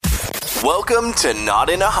Welcome to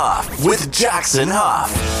Not in a Huff with Jackson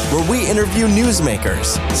Huff, where we interview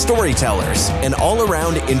newsmakers, storytellers, and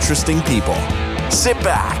all-around interesting people. Sit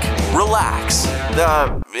back, relax,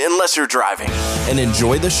 unless you're driving, and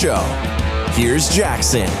enjoy the show. Here's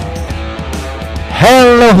Jackson.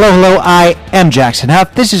 Hello. I am Jackson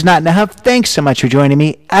Huff. This is Not in a Huff. Thanks so much for joining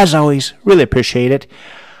me. As always, really appreciate it.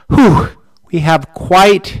 We have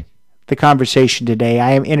quite the conversation today.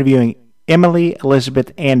 I am interviewing Emily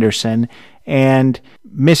Elizabeth Anderson, and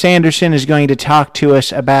Miss Anderson is going to talk to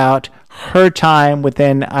us about her time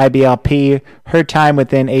within IBLP, her time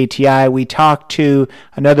within ATI. We talked to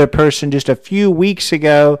another person just a few weeks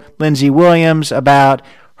ago, Lindsay Williams, about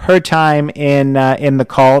her time in the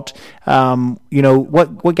cult.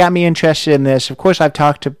 What got me interested in this? Of course, I've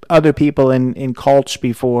talked to other people in cults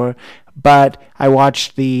before, but I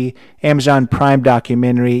watched the Amazon Prime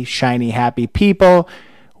documentary, Shiny Happy People.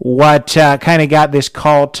 What kind of got this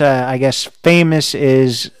cult, famous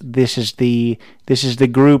is this is the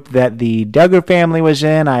group that the Duggar family was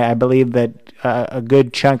in. I believe that a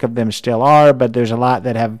good chunk of them still are, but there's a lot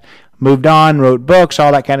that have moved on, wrote books,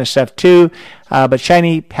 all that kind of stuff too. But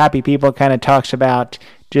Shiny Happy People kind of talks about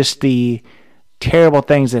just the terrible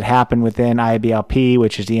things that happen within IBLP,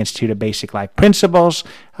 which is the Institute of Basic Life Principles.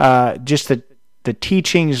 Just the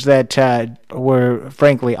teachings that were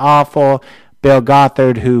frankly awful. Bill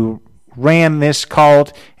Gothard, who ran this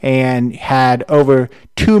cult and had over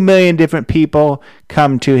 2 million different people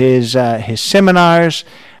come to his seminars.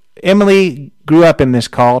 Emily grew up in this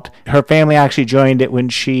cult. Her family actually joined it when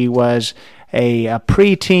she was a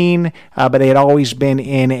preteen, but they had always been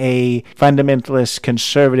in a fundamentalist,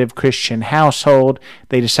 conservative Christian household.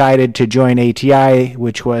 They decided to join ATI,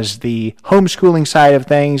 which was the homeschooling side of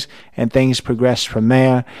things, and things progressed from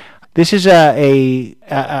there. This is a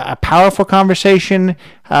powerful conversation,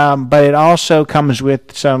 but it also comes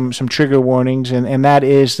with some trigger warnings, and that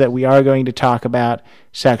is that we are going to talk about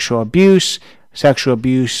sexual abuse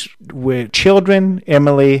with children.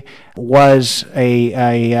 Emily was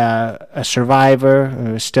a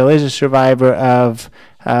survivor, still is a survivor of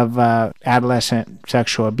adolescent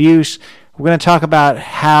sexual abuse. We're going to talk about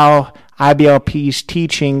how IBLP's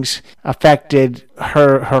teachings affected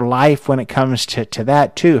her life when it comes to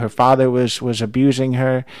that too. Her father was abusing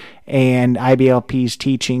her, and IBLP's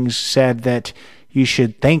teachings said that you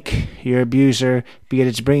should thank your abuser because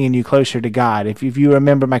it's bringing you closer to God. If you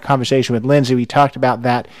remember my conversation with Lindsay, we talked about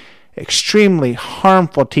that extremely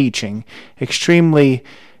harmful teaching, extremely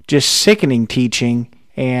just sickening teaching.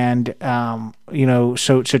 And,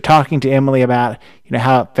 so talking to Emily about,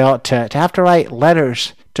 how it felt to have to write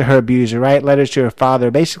letters to her abuser, write letters to her father,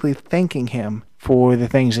 basically thanking him for the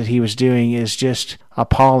things that he was doing is just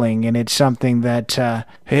appalling. And it's something that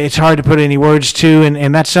it's hard to put any words to.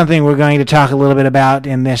 And that's something we're going to talk a little bit about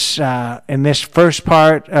in this first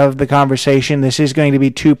part of the conversation. This is going to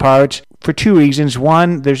be 2 parts for 2 reasons.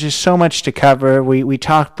 One, there's just so much to cover. We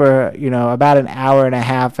talked for, about an hour and a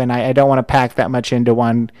half, and I don't want to pack that much into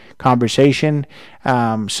one conversation.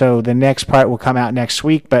 So the next part will come out next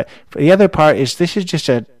week. But the other part is this is just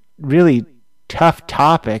a really tough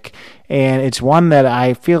topic, and it's one that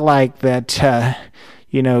I feel like that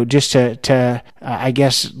just to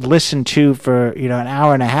listen to for an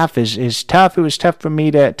hour and a half is tough. It was tough for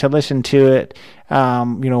me to listen to it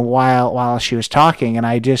while she was talking, and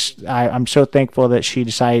I'm so thankful that she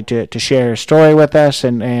decided to share her story with us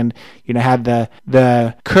and had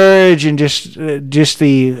the courage and just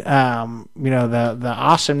the the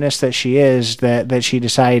awesomeness that she is that she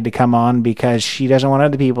decided to come on because she doesn't want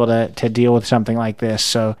other people to deal with something like this.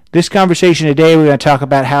 So this conversation today, we're going to talk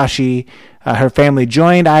about how her family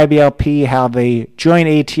joined IBLP, how they joined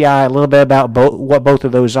ATI, a little bit about what both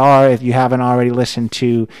of those are. If you haven't already listened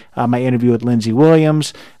to my interview with Lindsay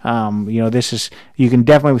Williams, you can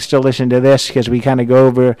definitely still listen to this because we kind of go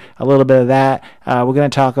over a little bit of that. We're going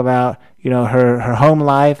to talk about her home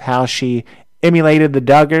life, how she emulated the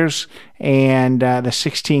Duggars and the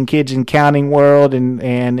 16 kids and counting world, and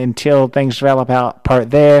until things develop apart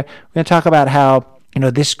there. We're going to talk about how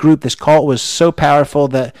this cult was so powerful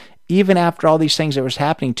that even after all these things that was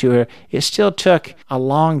happening to her, it still took a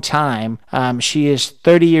long time. She is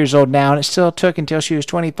 30 years old now, and it still took until she was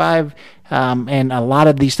 25, and a lot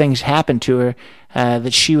of these things happened to her,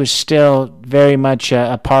 that she was still very much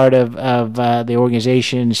a part of the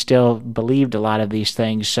organization, still believed a lot of these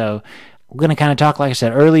things. So we're going to kind of talk, like I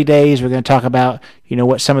said, early days. We're going to talk about,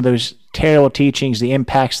 what some of those terrible teachings, the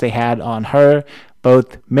impacts they had on her,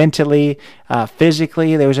 both mentally,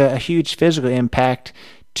 physically. There was a huge physical impact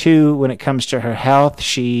too, when it comes to her health.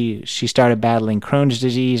 She started battling Crohn's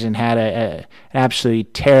disease and had an absolutely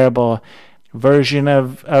terrible version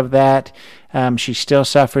of that. She still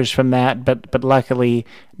suffers from that, but luckily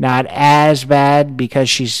not as bad because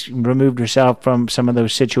she's removed herself from some of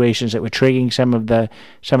those situations that were triggering some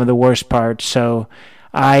of the worst parts. So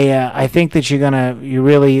I think that you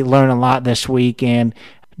really learn a lot this week. And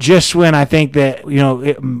just when I think that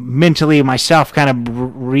mentally myself kind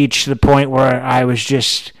of reached the point where I was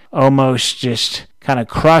just almost just kind of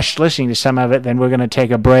crushed listening to some of it, then we're going to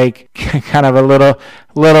take a break, kind of a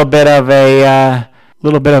little bit of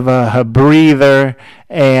a breather,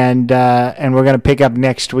 and we're going to pick up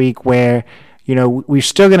next week where we're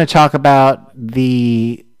still going to talk about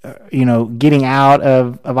the getting out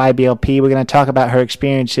of IBLP. We're going to talk about her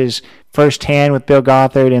experiences firsthand with Bill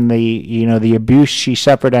Gothard and the abuse she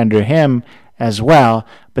suffered under him as well.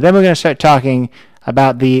 But then we're going to start talking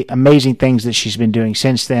about the amazing things that she's been doing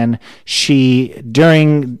since then. The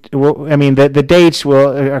dates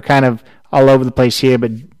are kind of all over the place here,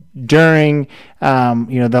 but during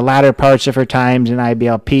the latter parts of her times in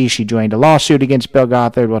IBLP, she joined a lawsuit against Bill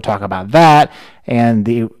Gothard. We'll talk about that and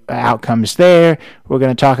the outcomes there. We're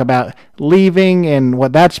going to talk about leaving and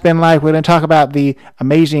what that's been like. We're going to talk about the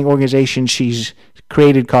amazing organization she's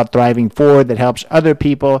created called Thriving Forward that helps other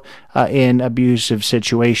people in abusive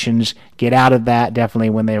situations get out of that, definitely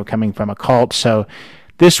when they were coming from a cult. So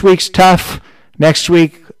this week's tough. Next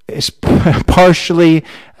week is partially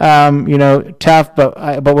tough,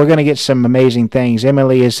 but we're going to get some amazing things.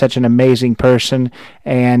 Emily is such an amazing person,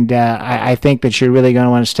 and I think that you're really going to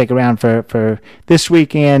want to stick around for this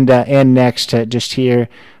weekend and next to just hear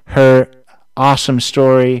her awesome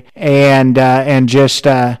story and just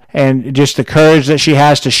the courage that she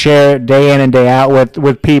has to share it day in and day out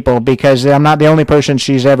with people, because I'm not the only person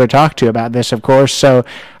she's ever talked to about this, of course. So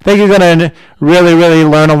I think you're going to really, really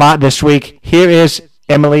learn a lot this week. Here is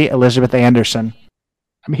Emily Elizabeth Anderson.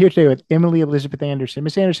 I'm here today with Emily Elizabeth Anderson.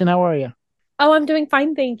 Miss Anderson, how are you? Oh, I'm doing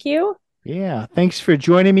fine, thank you. Yeah, thanks for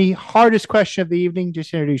joining me. Hardest question of the evening,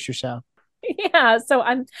 just introduce yourself. Yeah, so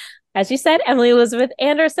I'm, as you said, Emily Elizabeth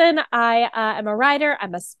Anderson. I am a writer,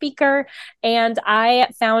 I'm a speaker, and I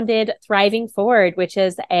founded Thriving Forward, which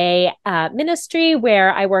is a ministry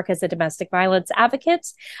where I work as a domestic violence advocate,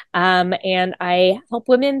 and I help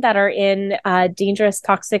women that are in dangerous,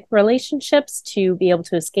 toxic relationships to be able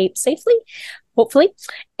to escape safely, hopefully.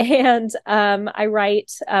 And I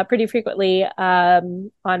write pretty frequently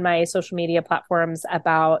on my social media platforms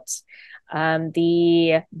about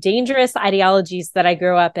the dangerous ideologies that I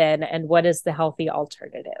grew up in and what is the healthy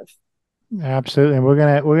alternative. Absolutely. And we're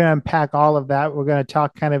gonna unpack all of that. We're gonna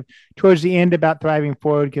talk kind of towards the end about Thriving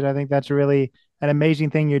Forward, because I think that's really an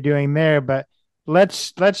amazing thing you're doing there. But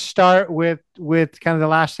let's start with kind of the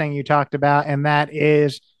last thing you talked about, and that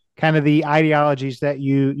is kind of the ideologies that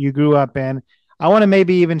you grew up in. I want to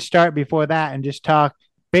maybe even start before that and just talk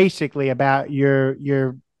basically about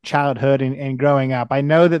your childhood and growing up. I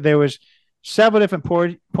know that there was several different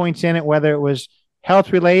points in it, whether it was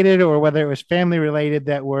health related or whether it was family related,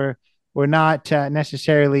 that were not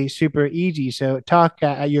necessarily super easy. So talk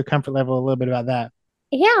at your comfort level a little bit about that.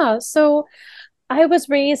 Yeah. So I was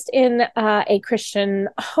raised in a Christian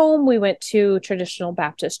home. We went to traditional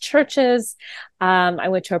Baptist churches. I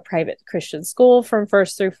went to a private Christian school from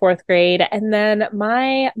first through fourth grade. And then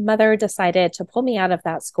my mother decided to pull me out of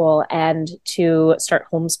that school and to start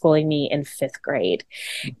homeschooling me in fifth grade.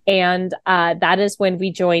 And that is when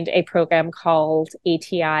we joined a program called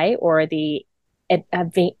ATI, or the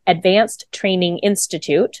Advanced Training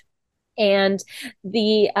Institute. And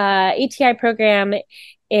the ATI program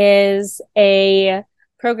is a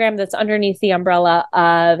program that's underneath the umbrella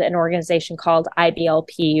of an organization called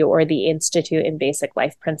IBLP, or the Institute in Basic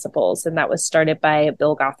Life Principles. And that was started by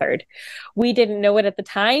Bill Gothard. We didn't know it at the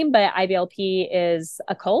time, but IBLP is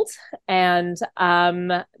a cult and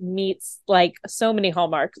meets like so many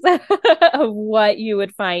hallmarks of what you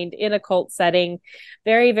would find in a cult setting.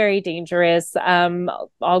 Very, very dangerous.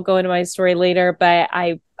 I'll go into my story later, but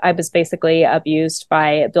I was basically abused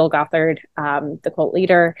by Bill Gothard, the cult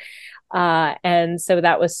leader. And so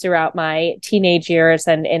that was throughout my teenage years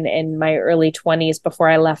and in my early 20s before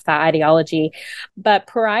I left that ideology. But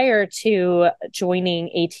prior to joining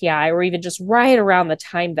ATI, or even just right around the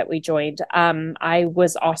time that we joined, I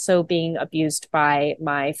was also being abused by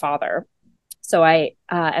my father. So I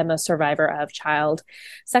am a survivor of child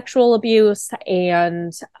sexual abuse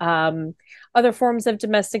and other forms of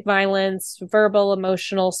domestic violence, verbal,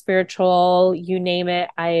 emotional, spiritual, you name it.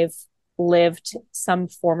 I've lived some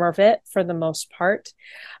form of it for the most part.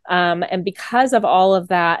 And because of all of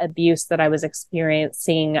that abuse that I was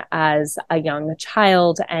experiencing as a young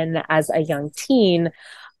child and as a young teen,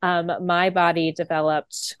 my body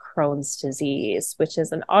developed Crohn's disease, which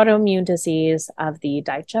is an autoimmune disease of the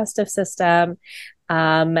digestive system.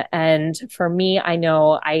 And for me, I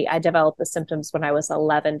know I developed the symptoms when I was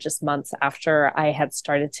 11, just months after I had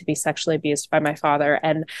started to be sexually abused by my father.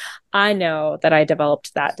 And I know that I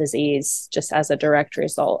developed that disease just as a direct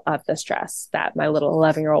result of the stress that my little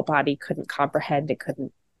 11-year-old body couldn't comprehend. It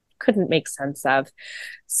couldn't make sense of.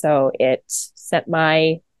 So it sent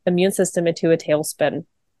my immune system into a tailspin,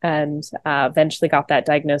 and eventually got that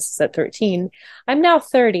diagnosis at 13. I'm now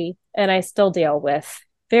 30 and I still deal with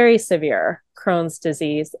very severe Crohn's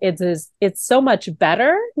disease. It's so much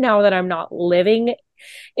better now that I'm not living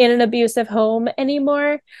in an abusive home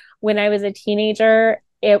anymore. When I was a teenager,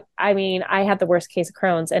 I had the worst case of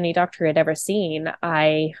Crohn's any doctor had ever seen.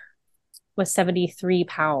 I was 73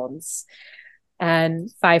 pounds and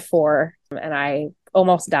 5'4", and I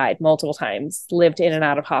almost died multiple times, lived in and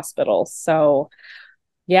out of hospitals. So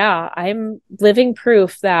yeah, I'm living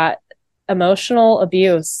proof that emotional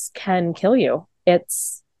abuse can kill you.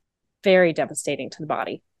 It's very devastating to the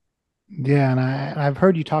body. Yeah, and I've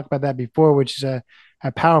heard you talk about that before, which is a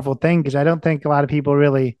powerful thing because I don't think a lot of people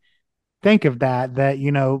really think of that. That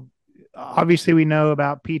obviously we know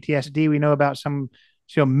about PTSD, we know about some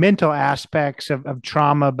mental aspects of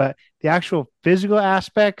trauma, but the actual physical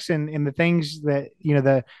aspects and the things that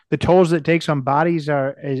the tolls that it takes on bodies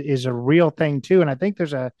is a real thing too. And I think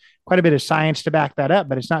there's quite a bit of science to back that up,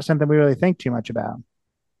 but it's not something we really think too much about.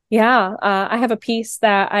 Yeah, I have a piece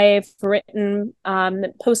that I've written,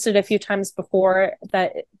 posted a few times before,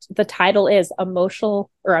 that the title is emotional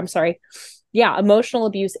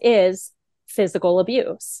abuse is physical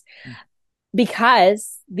abuse,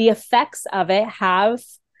 because the effects of it have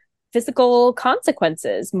physical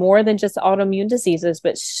consequences more than just autoimmune diseases,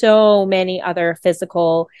 but so many other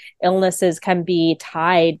physical illnesses can be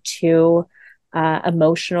tied to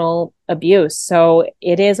emotional abuse. So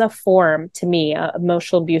it is a form, to me,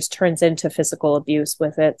 emotional abuse turns into physical abuse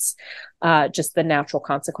with its just the natural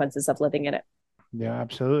consequences of living in it. Yeah,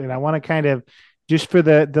 absolutely. And I want to kind of, just for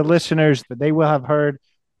the listeners, that they will have heard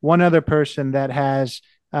one other person that has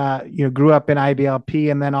grew up in IBLP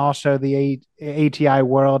and then also the ATI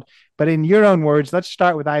world. But in your own words, let's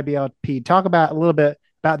start with IBLP. Talk about a little bit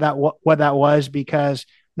about that, what that was, because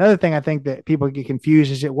another thing I think that people get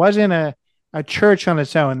confused is it wasn't a church on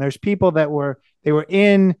its own. There's people that were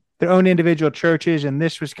in their own individual churches, and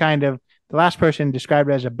this was kind of, the last person described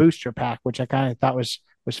it as a booster pack, which I kind of thought was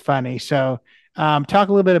funny. So talk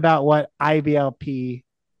a little bit about what IBLP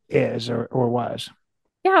is or was.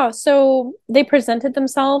 Yeah, so they presented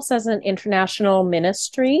themselves as an international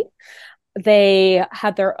ministry. They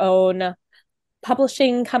had their own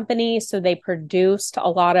publishing company, so they produced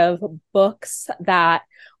a lot of books that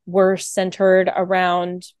were centered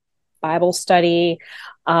around Bible study,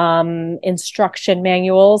 instruction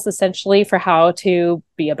manuals, essentially, for how to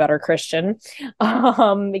be a better Christian,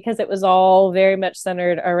 because it was all very much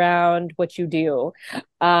centered around what you do.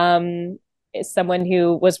 Someone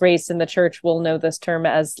who was raised in the church will know this term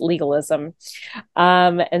as legalism.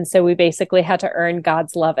 And so we basically had to earn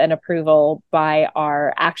God's love and approval by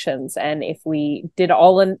our actions. And if we did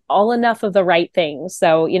all enough of the right things,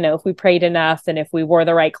 so, if we prayed enough and if we wore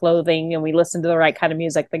the right clothing and we listened to the right kind of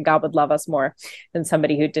music, then God would love us more than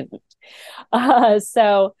somebody who didn't.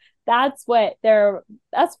 So that's what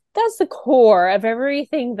that's the core of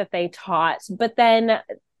everything that they taught. But then,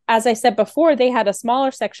 as I said before, they had a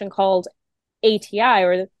smaller section called ATI,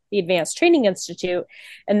 or the Advanced Training Institute,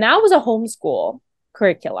 and that was a homeschool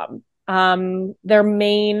curriculum. Their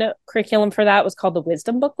main curriculum for that was called the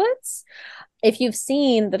Wisdom Booklets. If you've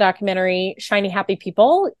seen the documentary Shiny Happy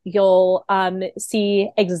People, you'll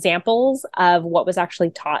see examples of what was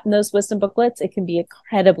actually taught in those wisdom booklets. It can be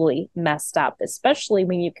incredibly messed up, especially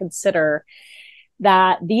when you consider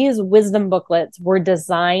that these wisdom booklets were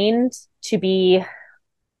designed to be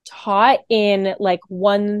taught in like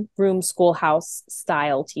one room schoolhouse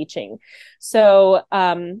style teaching. So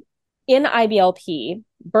in IBLP,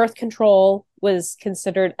 birth control was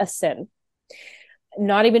considered a sin.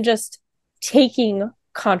 Not even just taking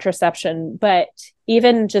contraception, but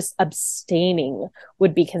even just abstaining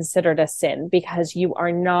would be considered a sin, because you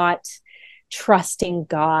are not trusting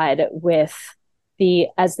God with the,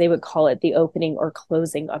 as they would call it, the opening or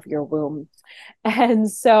closing of your womb.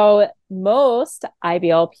 And so most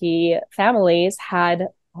IBLP families had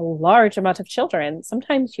a large amount of children.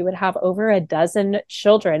 Sometimes you would have over a dozen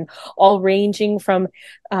children, all ranging from,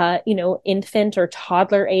 infant or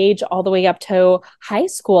toddler age all the way up to high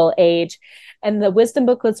school age. And the wisdom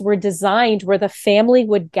booklets were designed where the family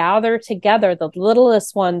would gather together, the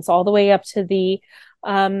littlest ones all the way up to the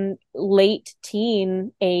late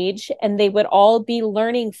teen age, and they would all be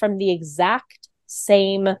learning from the exact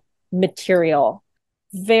same material.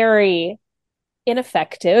 Very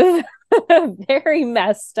ineffective, very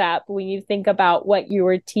messed up when you think about what you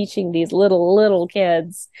were teaching these little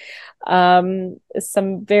kids.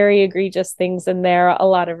 Some very egregious things in there, a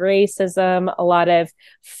lot of racism, a lot of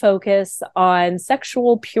focus on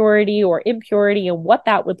sexual purity or impurity and what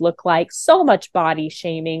that would look like, so much body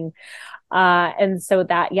shaming. And so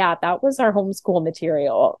that was our homeschool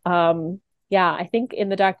material. I think in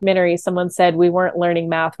the documentary, someone said we weren't learning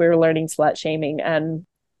math, we were learning slut shaming. And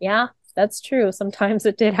yeah, that's true. Sometimes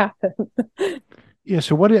it did happen. Yeah.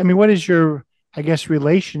 So what is your, I guess,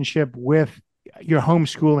 relationship with your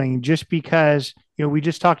homeschooling? Just because, we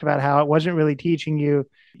just talked about how it wasn't really teaching you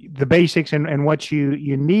the basics and what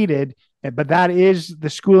you needed, but that is the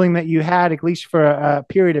schooling that you had, at least for a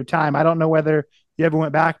period of time. I don't know whether you ever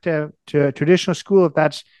went back to traditional school, if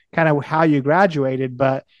that's kind of how you graduated,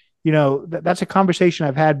 but that's a conversation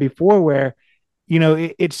I've had before where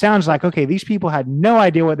it sounds like, okay, these people had no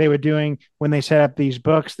idea what they were doing when they set up these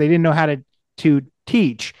books. They didn't know how to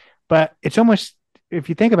teach, but it's almost, if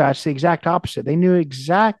you think about it, it's the exact opposite. They knew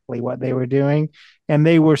exactly what they were doing, and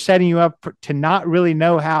they were setting you up to not really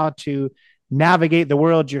know how to navigate the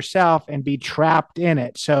world yourself and be trapped in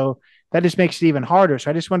it. So that just makes it even harder.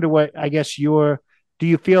 So I just wonder what, I guess, do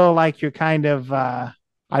you feel like you're kind of,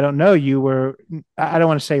 I don't know, I don't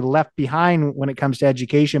want to say left behind when it comes to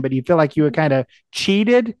education, but do you feel like you were kind of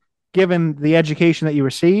cheated given the education that you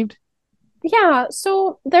received? Yeah,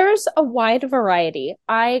 so there's a wide variety.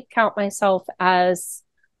 I count myself as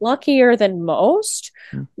luckier than most,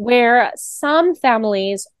 where some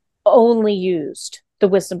families only used the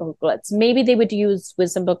wisdom booklets. Maybe they would use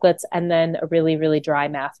wisdom booklets and then a really, really dry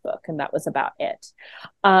math book, and that was about it.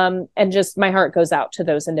 And just my heart goes out to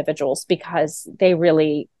those individuals because they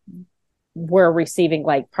really were receiving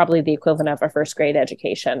like probably the equivalent of a first grade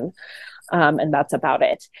education. And that's about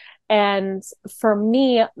it. And for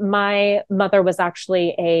me, my mother was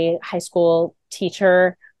actually a high school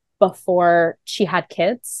teacher before she had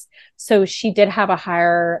kids. So she did have a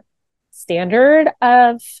higher standard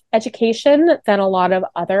of education than a lot of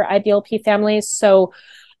other IBLP families. So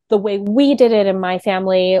the way we did it in my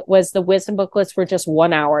family was the wisdom booklets were just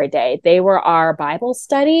 1 hour a day. They were our Bible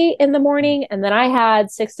study in the morning. And then I had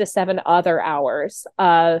 6 to 7 other hours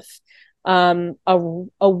of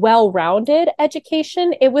a well-rounded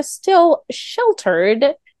education. It was still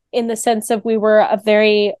sheltered in the sense of we were a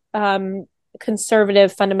very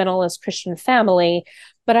conservative fundamentalist Christian family,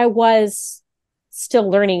 but I was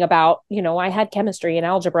still learning about, I had chemistry and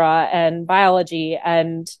algebra and biology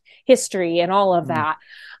and history and all of that,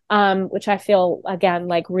 which I feel, again,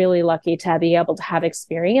 like really lucky to be able to have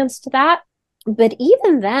experienced that. But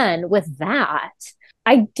even then with that,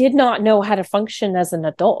 I did not know how to function as an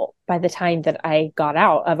adult by the time that I got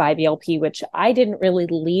out of IBLP, which I didn't really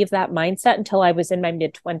leave that mindset until I was in my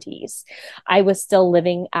mid-20s. I was still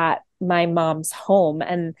living at my mom's home.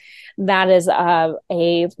 And that is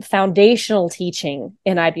a foundational teaching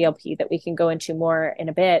in IBLP that we can go into more in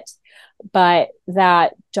a bit. But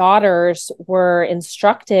that daughters were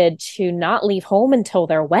instructed to not leave home until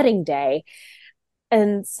their wedding day.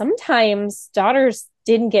 And sometimes daughters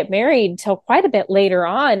didn't get married till quite a bit later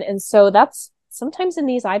on. And so that's sometimes in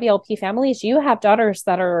these IBLP families, you have daughters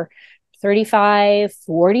that are 35,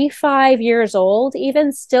 45 years old,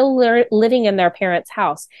 even still living in their parents'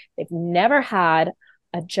 house. They've never had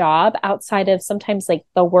a job outside of sometimes like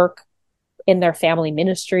the work in their family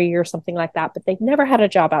ministry or something like that, but they've never had a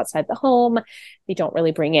job outside the home. They don't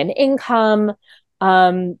really bring in income.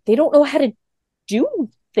 They don't know how to do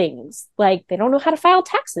things, like they don't know how to file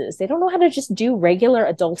taxes. They don't know how to just do regular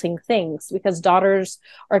adulting things, because daughters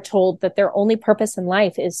are told that their only purpose in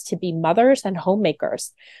life is to be mothers and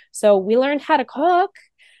homemakers. So we learned how to cook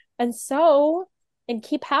and sew and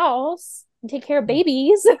keep house and take care of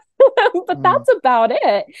babies. But that's about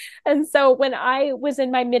it. And so when I was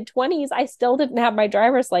in my mid-20s, I still didn't have my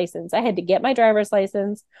driver's license. I had to get my driver's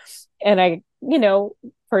license, and I,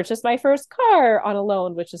 purchased my first car on a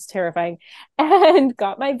loan, which is terrifying, and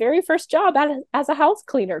got my very first job as a house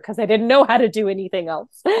cleaner because I didn't know how to do anything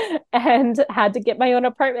else, and had to get my own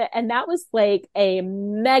apartment. And that was like a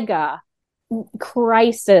mega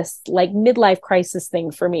crisis, like midlife crisis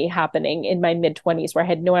thing for me happening in my mid-20s, where I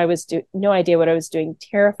had no idea what I was doing,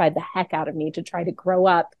 terrified the heck out of me to try to grow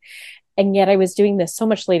up. And yet I was doing this so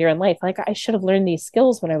much later in life. Like I should have learned these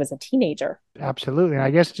skills when I was a teenager. Absolutely. And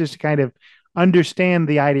I guess just to kind of understand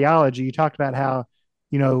the ideology, you talked about how,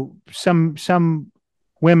 some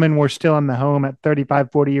women were still in the home at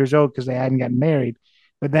 35, 40 years old because they hadn't gotten married.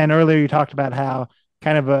 But then earlier you talked about how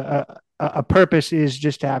kind of a purpose is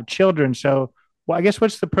just to have children. So, well, I guess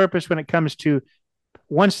what's the purpose when it comes to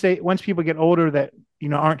once people get older that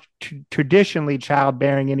aren't traditionally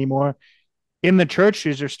childbearing anymore? In the church,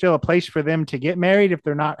 is there still a place for them to get married if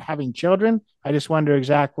they're not having children? I just wonder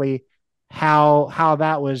exactly how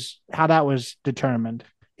that was determined.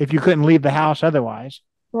 If you couldn't leave the house otherwise.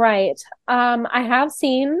 Right. I have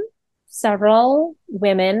seen several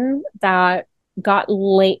women that got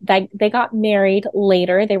late, they got married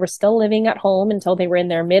later. They were still living at home until they were in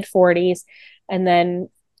their mid 40s and then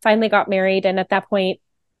finally got married. And at that point,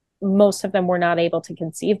 most of them were not able to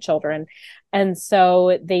conceive children. And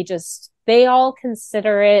so they all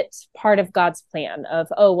consider it part of God's plan of,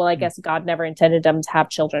 oh, well, I guess God never intended them to have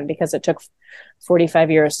children because it took 45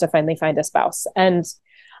 years to finally find a spouse. And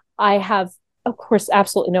I have, of course,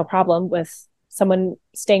 absolutely no problem with someone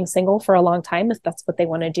staying single for a long time if that's what they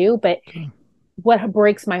want to do. But what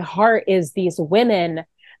breaks my heart is these women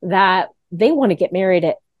that they want to get married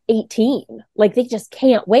at 18. Like they just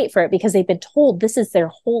can't wait for it because they've been told this is their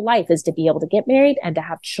whole life, is to be able to get married and to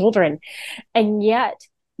have children. And yet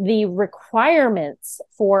the requirements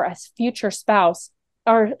for a future spouse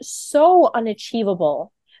are so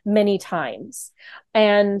unachievable many times.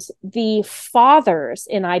 And the fathers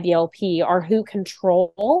in IBLP are who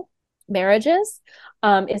control marriages.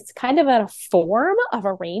 It's kind of a form of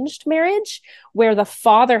arranged marriage where the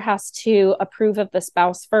father has to approve of the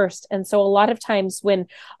spouse first. And so a lot of times when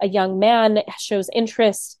a young man shows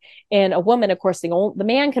interest in a woman, of course, the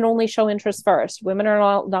man can only show interest first. Women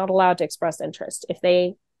are not allowed to express interest. If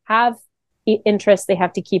they have interest, they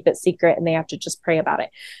have to keep it secret and they have to just pray about it.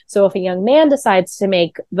 So if a young man decides to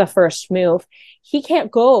make the first move, he can't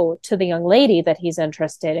go to the young lady that he's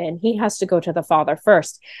interested in. He has to go to the father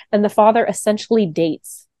first. And the father essentially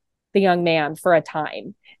dates the young man for a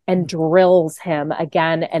time and drills him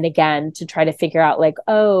again and again to try to figure out like,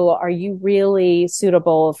 oh, are you really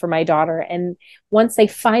suitable for my daughter? And once they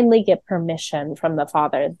finally get permission from the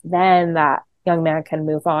father, then that young man can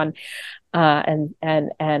move on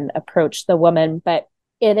and approach the woman. But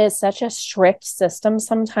it is such a strict system.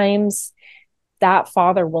 Sometimes that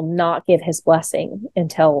father will not give his blessing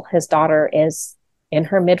until his daughter is in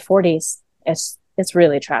her mid 40s. It's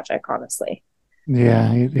really tragic, honestly.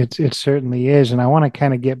 Yeah, it certainly is. And I want to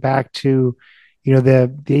kind of get back to,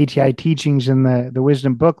 the ATI teachings and the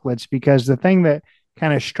wisdom booklets, because the thing that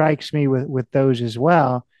kind of strikes me with those as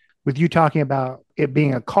well, with you talking about it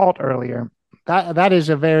being a cult earlier, that is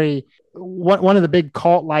a very one of the big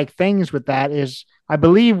cult-like things with that is, I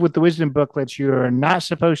believe with the wisdom booklets, you're not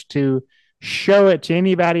supposed to show it to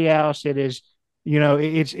anybody else. It is,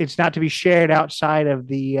 it's not to be shared outside of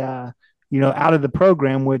the, out of the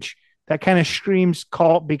program, which that kind of screams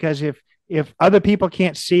cult, because if other people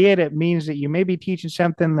can't see it, it means that you may be teaching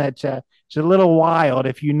something that's it's a little wild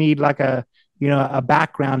if you need like a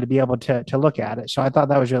background to be able to look at it. So I thought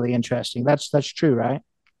that was really interesting. That's true, right?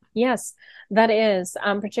 Yes, that is,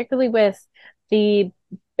 particularly with the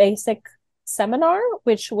basic seminar,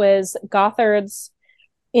 which was Gothard's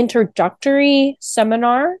introductory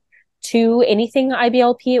seminar to anything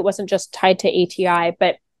IBLP. It wasn't just tied to ATI,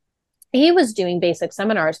 but he was doing basic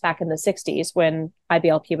seminars back in the 60s when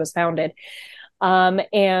IBLP was founded.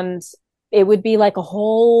 And it would be like a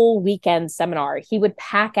whole weekend seminar. He would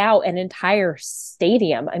pack out an entire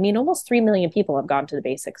stadium. I mean, almost 3 million people have gone to the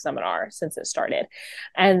basic seminar since it started.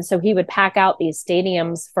 And so he would pack out these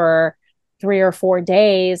stadiums for 3 or 4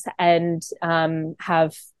 days and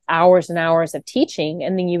have hours and hours of teaching.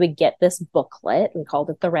 And then you would get this booklet. We called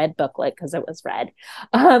it the red booklet because it was red.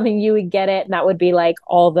 And you would get it. And that would be like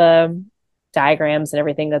all the diagrams and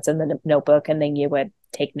everything that's in the notebook. And then you would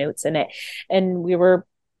take notes in it. And we were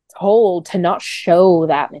told to not show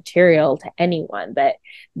that material to anyone, that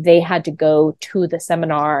they had to go to the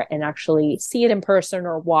seminar and actually see it in person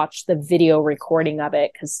or watch the video recording of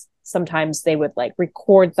it, because sometimes they would like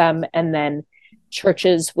record them and then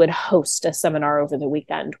churches would host a seminar over the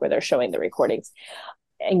weekend where they're showing the recordings.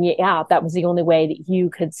 And yeah, that was the only way that you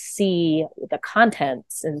could see the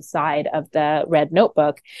contents inside of the red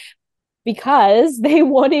notebook, because they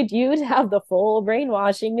wanted you to have the full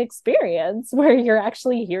brainwashing experience where you're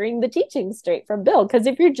actually hearing the teaching straight from Bill. Because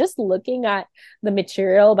if you're just looking at the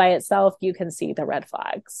material by itself, you can see the red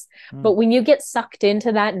flags. But when you get sucked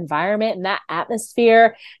into that environment and that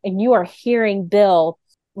atmosphere, and you are hearing Bill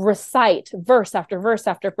recite verse after verse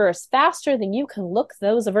after verse faster than you can look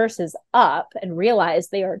those verses up and realize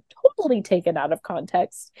they are totally taken out of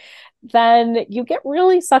context, then you get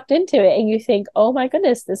really sucked into it and you think, oh my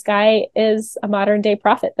goodness, this guy is a modern day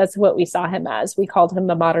prophet. That's what we saw him as. We called him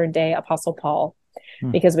the modern day Apostle Paul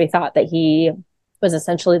because we thought that he was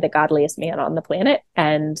essentially the godliest man on the planet.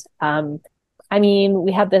 And I mean,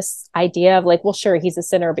 we have this idea of like, well, sure, he's a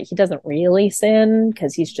sinner, but he doesn't really sin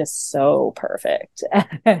because he's just so perfect.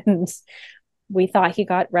 And we thought he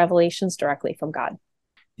got revelations directly from God.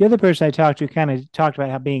 The other person I talked to kind of talked about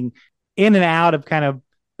how being in and out of kind of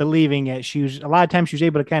believing it. She was a lot of times she was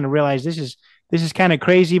able to kind of realize this is kind of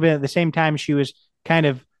crazy, but at the same time she was kind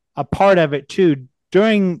of a part of it too.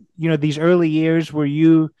 During these early years, were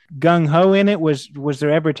you gung ho in it? Was there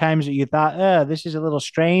ever times that you thought, this is a little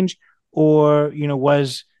strange, or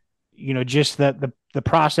was just the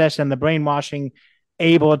process and the brainwashing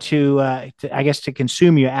able to I guess to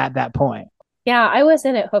consume you at that point? Yeah, I was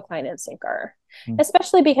in it hook, line, and sinker,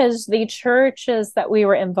 especially because the churches that we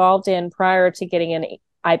were involved in prior to getting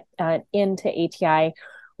into ATI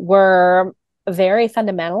were very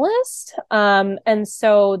fundamentalist. And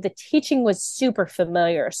so the teaching was super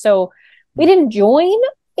familiar. So we didn't join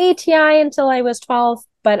ATI until I was 12,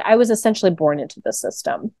 but I was essentially born into the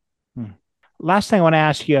system. Last thing I want to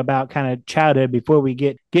ask you about kind of childhood before we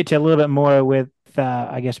get to a little bit more with,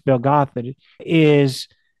 I guess, Bill Gothard is,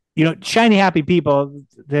 Shiny Happy People,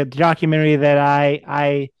 the documentary that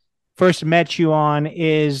I first met you on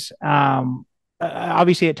is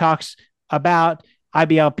obviously it talks about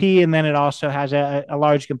IBLP, and then it also has a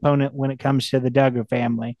large component when it comes to the Duggar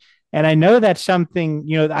family. And I know that's something,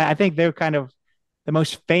 I think they're kind of the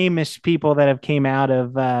most famous people that have came out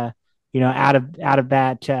of, out of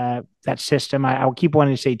that system. I'll keep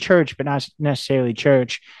wanting to say church, but not necessarily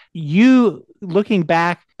church. You looking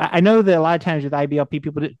back, I know that a lot of times with IBLP,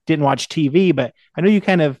 people didn't watch TV, but I know you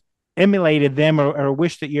kind of emulated them or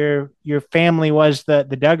wish that your family was the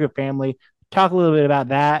Duggar family. Talk a little bit about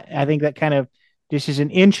that. I think that kind of, this is an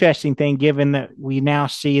interesting thing, given that we now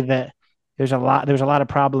see that there's a lot of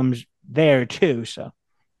problems there too. So,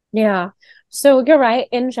 yeah. So you're right.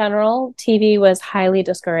 In general, TV was highly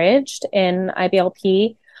discouraged in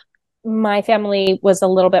IBLP. My family was a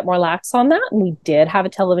little bit more lax on that. We did have a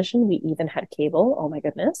television. We even had cable. Oh my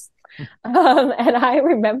goodness. And I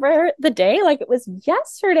remember the day like it was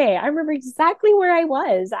yesterday. I remember exactly where I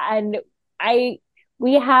was. And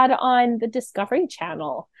we had on the Discovery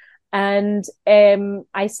Channel. And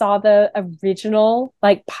I saw the original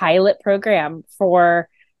like pilot program for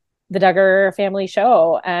the Duggar family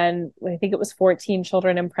show. And I think it was 14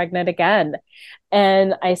 Children and Pregnant Again.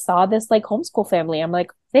 And I saw this like homeschool family. I'm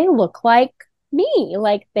like, they look like me.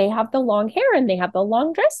 Like they have the long hair and they have the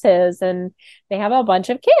long dresses and they have a bunch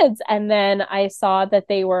of kids. And then I saw that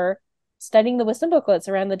they were studying the wisdom booklets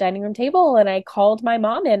around the dining room table. And I called my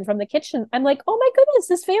mom in from the kitchen. I'm like, oh my goodness,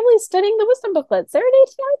 this family's studying the wisdom booklets. They're an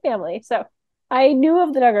ATI family. So I knew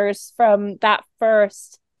of the Duggars from that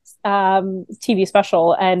first TV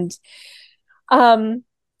special. And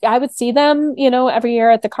I would see them, every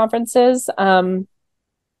year at the conferences. Sometimes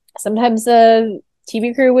the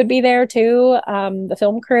TV crew would be there too, the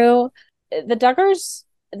film crew. The Duggars,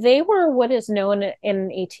 they were what is known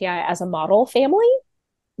in ATI as a model family.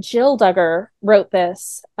 Jill Duggar wrote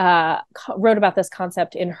about this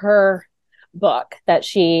concept in her book that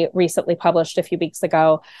she recently published a few weeks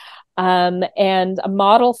ago. And a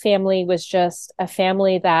model family was just a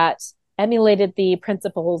family that emulated the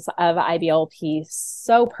principles of IBLP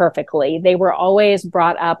so perfectly. They were always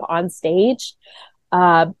brought up on stage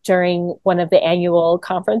during one of the annual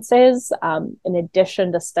conferences. In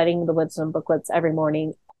addition to studying the wisdom booklets every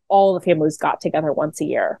morning, all the families got together once a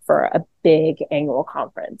year for a big annual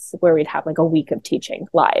conference where we'd have like a week of teaching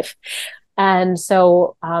live. And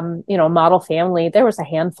so, model family, there was a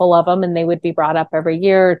handful of them, and they would be brought up every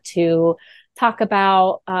year to talk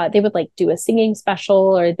about, they would like do a singing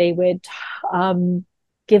special, or they would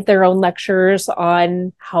give their own lectures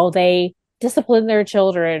on how they discipline their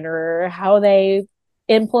children or how they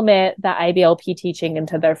implement the IBLP teaching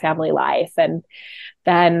into their family life. And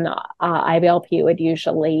then IBLP would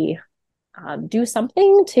usually do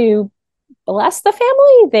something to bless the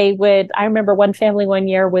family. I remember one family one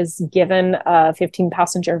year was given a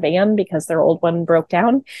 15-passenger van because their old one broke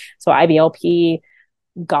down. So IBLP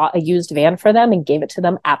got a used van for them and gave it to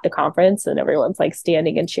them at the conference. And everyone's like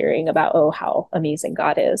standing and cheering about, oh, how amazing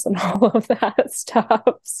God is and all of that stuff.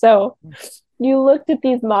 So you looked at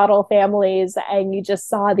these model families and you just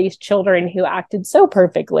saw these children who acted so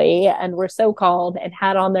perfectly and were so called and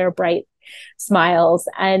had on their bright smiles.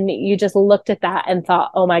 And you just looked at that and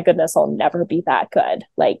thought, oh my goodness, I'll never be that good.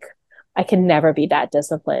 Like I can never be that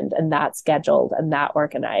disciplined and that scheduled and that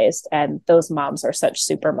organized. And those moms are such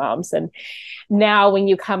super moms. And now when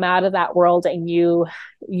you come out of that world and you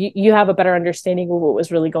have a better understanding of what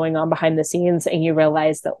was really going on behind the scenes, and you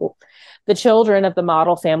realize that the children of the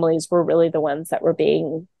model families were really the ones that were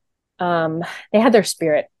being they had their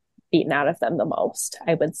spirit beaten out of them the most,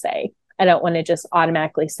 I would say. I don't want to just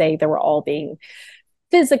automatically say they were all being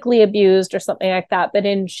physically abused or something like that, but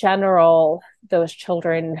in general, those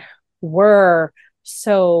children were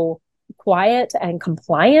so quiet and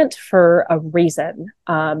compliant for a reason,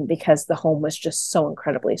 because the home was just so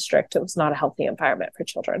incredibly strict. It was not a healthy environment for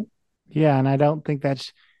children. Yeah, and I don't think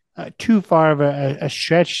that's too far of a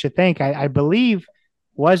stretch to think. I believe,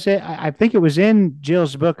 was it? I think it was in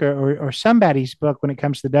Jill's book or somebody's book when it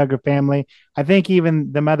comes to the Duggar family. I think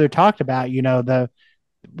even the mother talked about,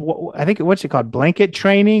 I think what's it called, blanket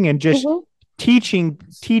training, and just Mhm.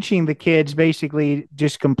 teaching the kids basically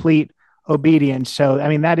just complete obedience. So I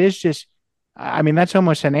mean, that's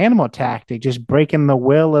almost an animal tactic, just breaking the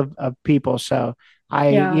will of people. So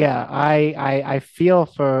Yeah. I feel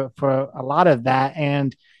for a lot of that.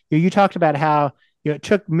 And you talked about how it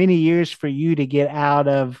took many years for you to get out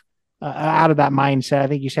of that mindset. I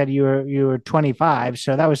think you said you were 25,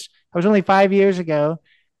 so that was only 5 years ago.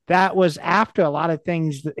 That was after a lot of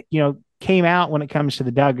things that came out when it comes to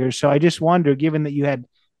the Duggars. So I just wonder, given that you had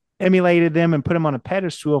emulated them and put them on a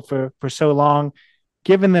pedestal for so long,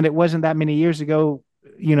 given that it wasn't that many years ago,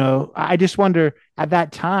 I just wonder at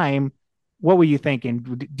that time, what were you thinking?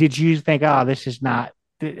 Did you think, oh, this is not,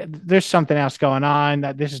 there's something else going on,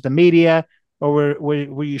 that this is the media, or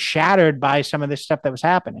were you shattered by some of this stuff that was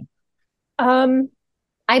happening? Um,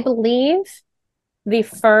 I believe the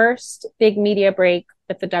first big media break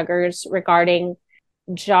with the Duggars regarding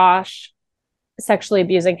Josh sexually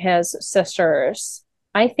abusing his sisters,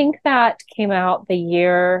 I think that came out the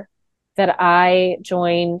year that I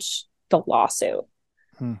joined the lawsuit.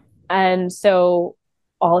 Hmm. And so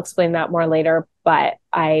I'll explain that more later. But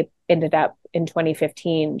I ended up in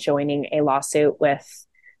 2015 joining a lawsuit with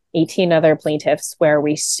 18 other plaintiffs where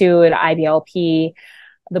we sued IBLP,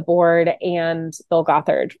 the board, and Bill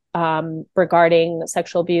Gothard, regarding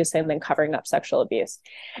sexual abuse and then covering up sexual abuse.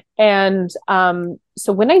 And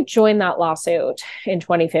so when I joined that lawsuit in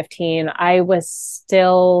 2015, I was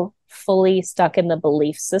still fully stuck in the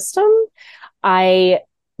belief system. I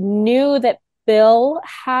knew that Bill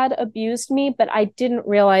had abused me, but I didn't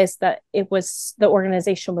realize that the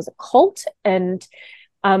organization was a cult. And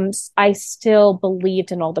I still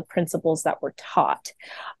believed in all the principles that were taught.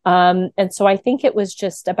 And so I think it was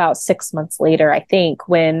just about 6 months later, I think,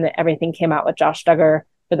 when everything came out with Josh Duggar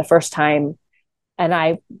for the first time. And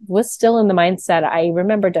I was still in the mindset. I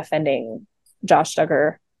remember defending Josh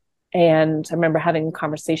Duggar. And I remember having a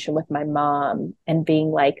conversation with my mom and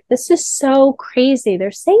being like, this is so crazy.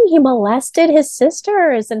 They're saying he molested his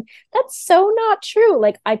sisters. And that's so not true.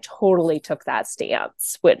 Like, I totally took that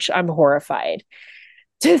stance, which I'm horrified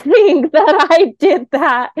to think that I did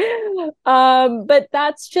that. But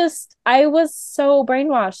that's just, I was so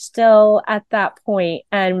brainwashed still at that point,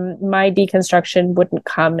 and my deconstruction wouldn't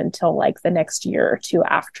come until like the next year or two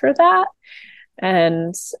after that.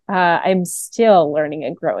 And I'm still learning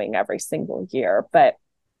and growing every single year. But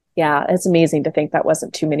yeah, it's amazing to think that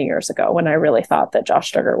wasn't too many years ago when I really thought that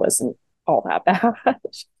Josh Duggar wasn't all that bad.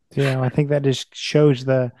 Yeah, I think that just shows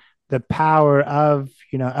the power of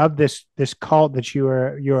this cult that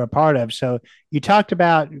you're a part of. So you talked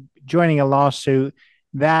about joining a lawsuit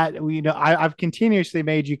that I've continuously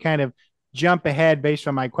made you kind of jump ahead based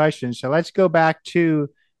on my questions. So let's go back to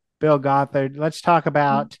Bill Gothard. Let's talk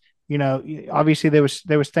about, obviously there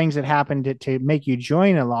was things that happened to make you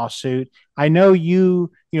join a lawsuit. I know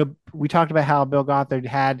we talked about how Bill Gothard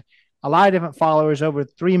had a lot of different followers. Over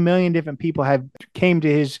 3 million different people have came to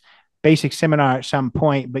his basic seminar at some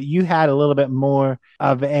point, but you had a little bit more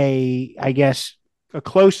of I guess, a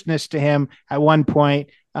closeness to him at one point.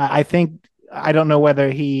 I don't know whether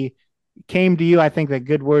he came to you. I think the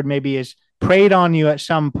good word maybe is preyed on you at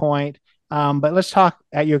some point. But let's talk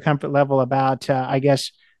at your comfort level about, I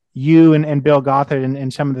guess, you and Bill Gothard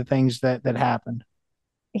and some of the things that happened.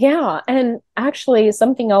 Yeah. And actually,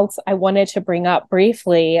 something else I wanted to bring up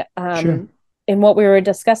briefly, Sure. in what we were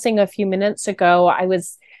discussing a few minutes ago, I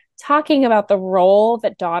was talking about the role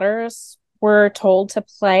that daughters were told to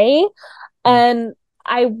play. And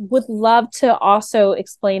I would love to also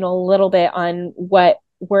explain a little bit on what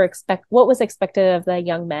was expected of the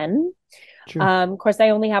young men. Sure. Of course, I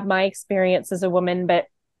only have my experience as a woman, but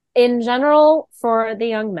in general, for the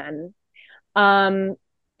young men, um,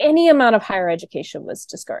 any amount of higher education was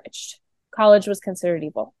discouraged. College was considered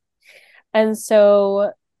evil. And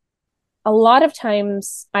so a lot of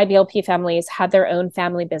times IBLP families had their own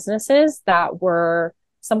family businesses that were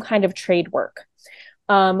some kind of trade work.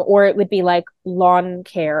 Or it would be like lawn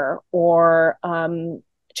care or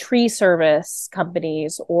tree service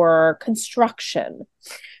companies or construction.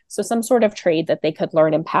 So some sort of trade that they could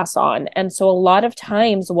learn and pass on. And so a lot of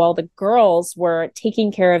times while the girls were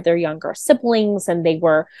taking care of their younger siblings and they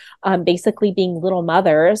were basically being little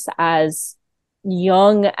mothers as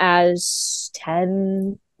young as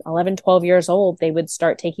 10, 11, 12 years old, they would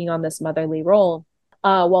start taking on this motherly role.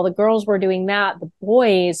 While the girls were doing that, the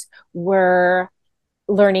boys were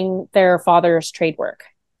learning their father's trade work.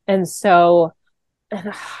 And so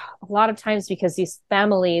a lot of times, because these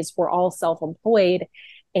families were all self-employed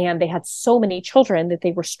and they had so many children that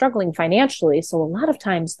they were struggling financially. So a lot of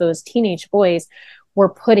times those teenage boys were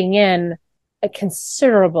putting in a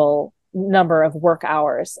considerable number of work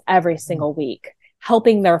hours every single week,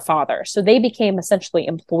 helping their father. So they became essentially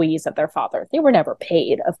employees of their father. They were never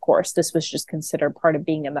paid, of course. This was just considered part of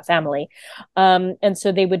being in the family. And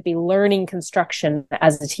so they would be learning construction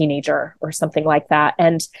as a teenager or something like that.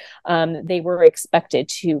 And they were expected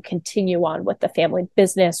to continue on with the family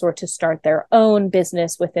business or to start their own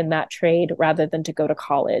business within that trade rather than to go to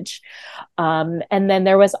college. And then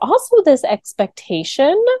there was also this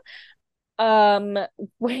expectation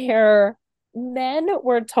where men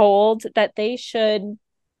were told that they should,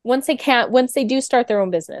 once they do start their own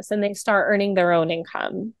business and they start earning their own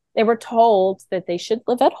income, they were told that they should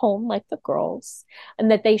live at home like the girls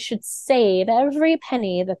and that they should save every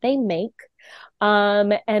penny that they make.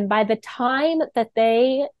 And by the time that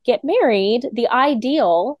they get married, the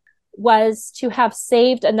ideal was to have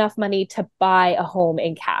saved enough money to buy a home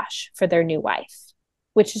in cash for their new wife,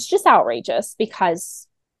 which is just outrageous because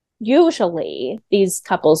usually these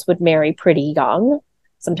couples would marry pretty young,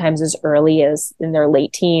 sometimes as early as in their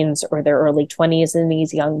late teens or their early 20s. And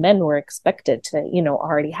these young men were expected to,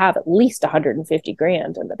 already have at least 150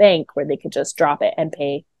 grand in the bank where they could just drop it and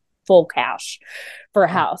pay full cash for a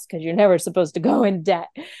house because you're never supposed to go in debt.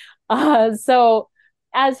 So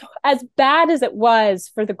as bad as it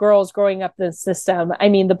was for the girls growing up in the system, I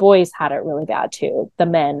mean, the boys had it really bad too. The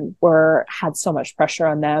men had so much pressure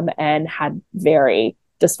on them and had very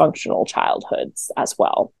dysfunctional childhoods as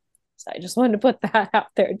well. So I just wanted to put that out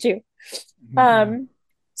there too. Mm-hmm.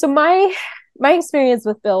 So my experience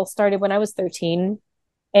with Bill started when I was 13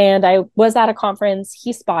 and I was at a conference.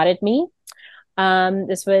 He spotted me.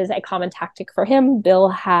 This was a common tactic for him. Bill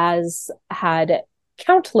has had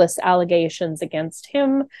countless allegations against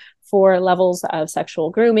him for levels of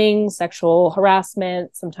sexual grooming, sexual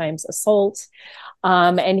harassment, sometimes assault.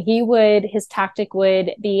 And his tactic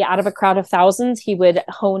would be out of a crowd of thousands, he would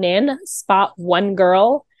hone in, spot one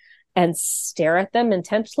girl and stare at them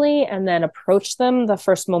intently and then approach them the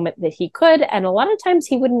first moment that he could. And a lot of times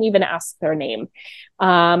he wouldn't even ask their name.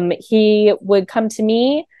 He would come to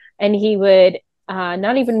me and he would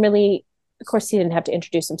not even really, of course, he didn't have to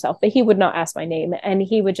introduce himself, but he would not ask my name. And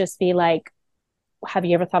he would just be like, have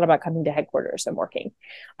you ever thought about coming to headquarters and working?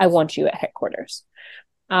 I want you at headquarters.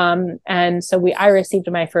 And so I received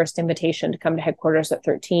my first invitation to come to headquarters at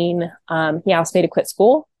 13. He asked me to quit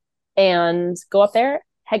school and go up there.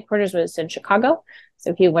 Headquarters was in Chicago.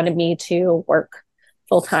 So he wanted me to work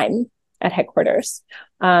full time at headquarters,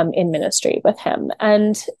 in ministry with him.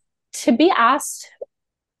 And to be asked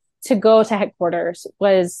to go to headquarters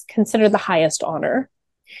was considered the highest honor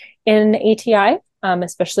in ATI,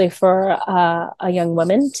 especially for a young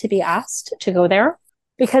woman to be asked to go there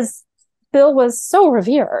because Bill was so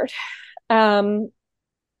revered.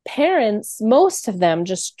 Parents, most of them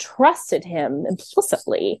just trusted him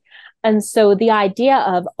implicitly. And so the idea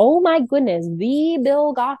of, oh my goodness, the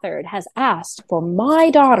Bill Gothard has asked for my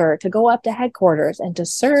daughter to go up to headquarters and to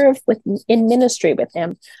serve in ministry with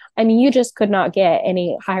him. I mean, you just could not get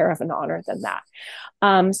any higher of an honor than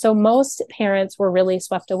that. So most parents were really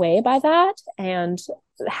swept away by that and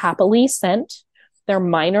happily sent their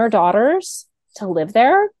minor daughters to live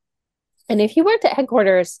there. And if you worked at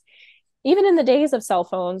headquarters, even in the days of cell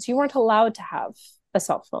phones, you weren't allowed to have a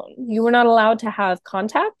cell phone. You were not allowed to have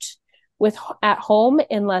contact at home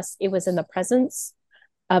unless it was in the presence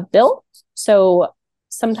of Bill. So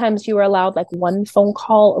sometimes you were allowed like one phone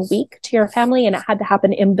call a week to your family, and it had to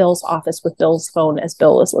happen in Bill's office with Bill's phone as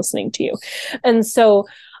Bill was listening to you. And so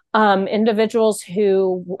individuals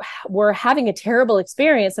who were having a terrible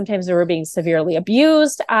experience, sometimes they were being severely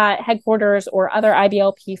abused at headquarters or other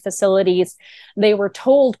IBLP facilities. They were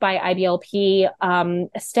told by IBLP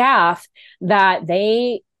staff that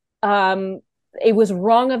it was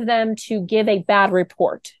wrong of them to give a bad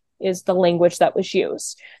report, is the language that was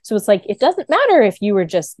used. So it's like, it doesn't matter if you were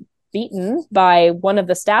just beaten by one of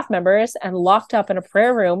the staff members and locked up in a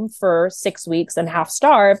prayer room for 6 weeks and half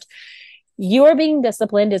starved. You are being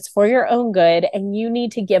disciplined. It's for your own good. And you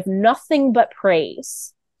need to give nothing but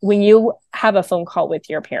praise when you have a phone call with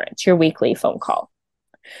your parents, your weekly phone call.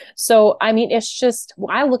 So, I mean, it's just,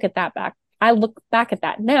 I look back at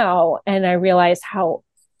that now and I realize how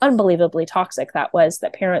unbelievably toxic that was,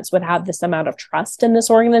 that parents would have this amount of trust in this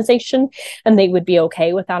organization and they would be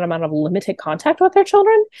okay with that amount of limited contact with their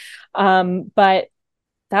children. But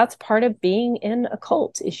that's part of being in a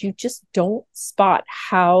cult, is you just don't spot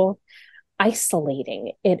how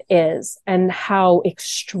isolating it is and how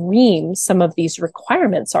extreme some of these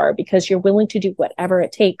requirements are, because you're willing to do whatever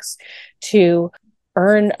it takes to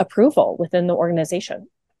earn approval within the organization.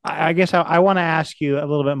 I guess I want to ask you a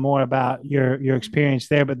little bit more about your experience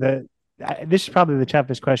there, but this is probably the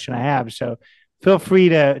toughest question I have. So feel free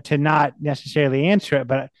to not necessarily answer it.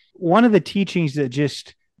 But one of the teachings that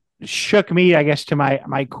just shook me, I guess, to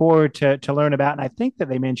my core to learn about, and I think that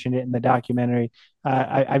they mentioned it in the documentary.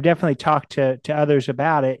 I've definitely talked to others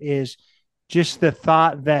about it. Is just the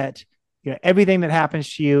thought that everything that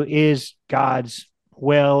happens to you is God's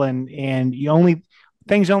will, and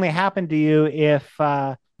things only happen to you if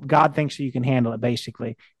God thinks that you can handle it,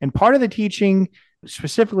 basically. And part of the teaching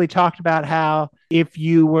specifically talked about how if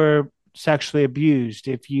you were sexually abused,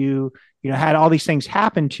 if you had all these things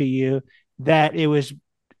happen to you, that it was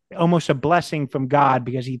almost a blessing from God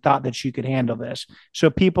because he thought that you could handle this. So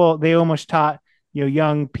they almost taught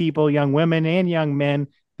young people, young women and young men,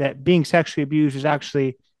 that being sexually abused is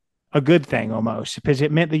actually a good thing almost, because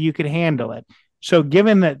it meant that you could handle it. So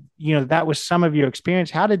given that, that was some of your experience,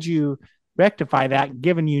 how did you rectify that,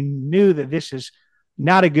 given you knew that this is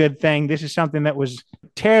not a good thing? This is something that was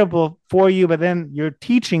terrible for you, but then your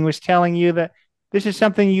teaching was telling you that this is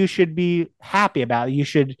something you should be happy about. You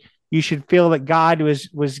should feel that God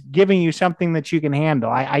was giving you something that you can handle.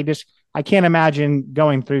 I can't imagine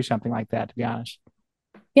going through something like that, to be honest.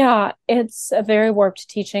 Yeah, it's a very warped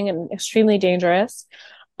teaching and extremely dangerous.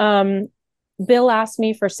 Bill asked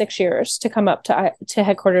me for 6 years to come up to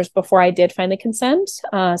headquarters before I did finally consent.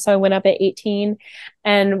 So I went up at 18.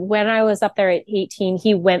 And when I was up there at 18,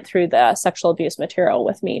 he went through the sexual abuse material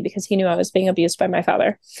with me because he knew I was being abused by my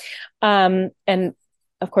father. And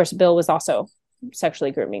of course, Bill was also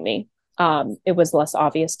sexually grooming me. It was less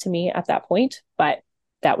obvious to me at that point, but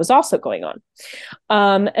that was also going on.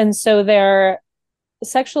 And so their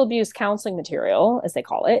sexual abuse counseling material, as they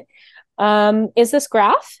call it, is this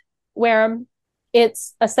graph where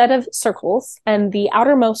it's a set of circles, and the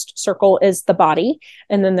outermost circle is the body,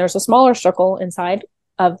 and then there's a smaller circle inside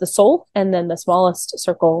of the soul, and then the smallest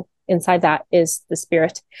circle inside that is the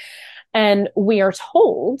spirit. And we are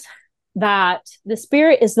told that the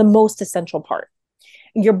spirit is the most essential part.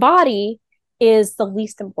 Your body is the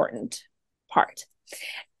least important part.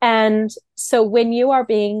 And so when you are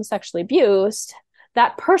being sexually abused,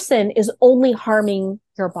 that person is only harming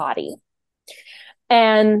your body.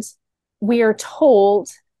 And we are told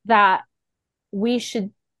that we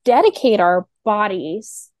should dedicate our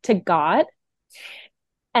bodies to God.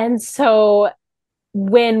 And so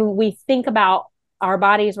when we think about our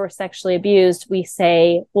bodies were sexually abused, we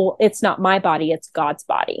say, well, it's not my body, it's God's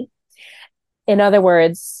body. In other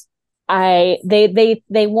words, they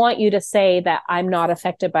want you to say that I'm not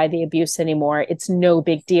affected by the abuse anymore. It's no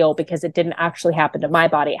big deal because it didn't actually happen to my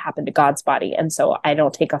body, it happened to God's body. And so I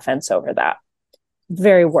don't take offense over that.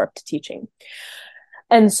 Very warped teaching.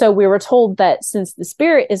 And so we were told that since the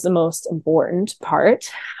spirit is the most important part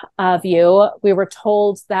of you, we were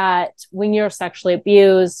told that when you're sexually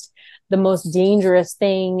abused, the most dangerous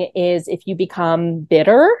thing is if you become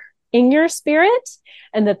bitter in your spirit,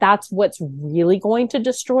 and that's what's really going to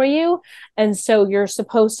destroy you. And so you're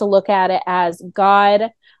supposed to look at it as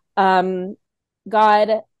God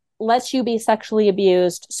lets you be sexually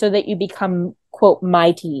abused so that you become, quote,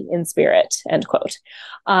 mighty in spirit, end quote.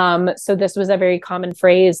 So this was a very common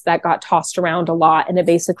phrase that got tossed around a lot. And it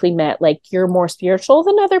basically meant like, you're more spiritual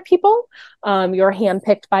than other people. You're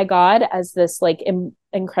handpicked by God as this like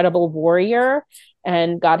incredible warrior.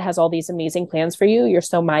 And God has all these amazing plans for you. You're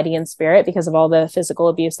so mighty in spirit because of all the physical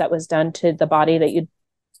abuse that was done to the body that you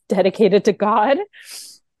dedicated to God.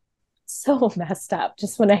 So messed up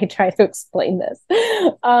just when I try to explain this.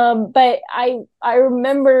 But I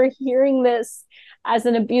remember hearing this as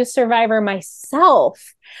an abuse survivor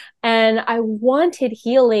myself, and I wanted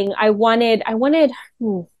healing. I don't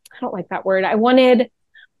like that word. I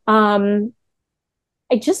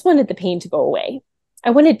just wanted the pain to go away.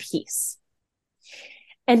 I wanted peace.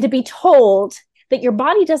 And to be told that your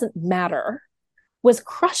body doesn't matter was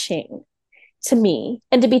crushing to me.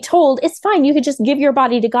 And to be told it's fine, you could just give your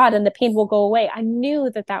body to God and the pain will go away. I knew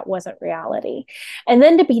that wasn't reality. And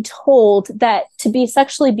then to be told that to be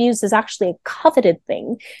sexually abused is actually a coveted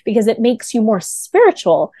thing because it makes you more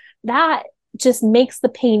spiritual, that just makes the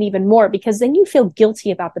pain even more, because then you feel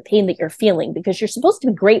guilty about the pain that you're feeling because you're supposed to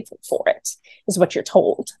be grateful for it, is what you're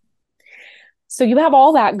told. So you have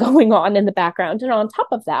all that going on in the background. And on top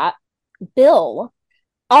of that, Bill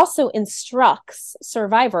also instructs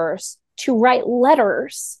survivors to write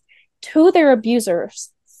letters to their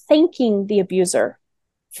abusers, thanking the abuser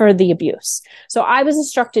for the abuse. So I was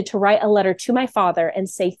instructed to write a letter to my father and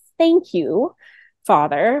say, thank you,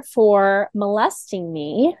 Father, for molesting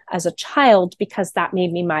me as a child, because that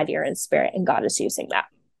made me mightier in spirit, and God is using that.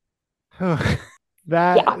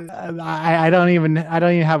 I don't even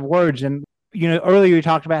have words. And earlier you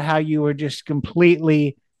talked about how you were just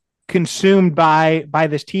completely consumed by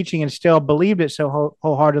this teaching and still believed it so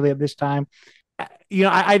wholeheartedly at this time.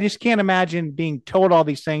 I just can't imagine being told all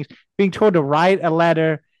these things, being told to write a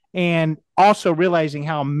letter, and also realizing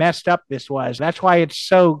how messed up this was. That's why it's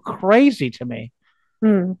so crazy to me.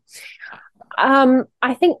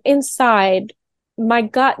 I think inside my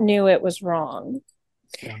gut knew it was wrong.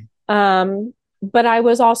 Yeah. But I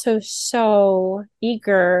was also so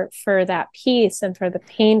eager for that peace and for the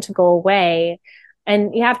pain to go away.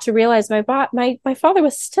 And you have to realize my father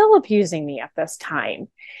was still abusing me at this time.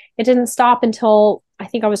 It didn't stop until I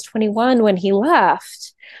think I was 21 when he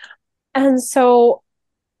left. And so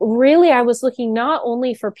really I was looking not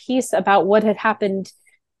only for peace about what had happened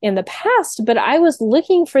in the past, but I was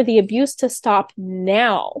looking for the abuse to stop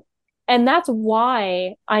now. And that's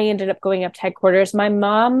why I ended up going up to headquarters. My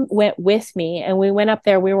mom went with me, and we went up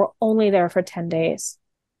there. We were only there for 10 days.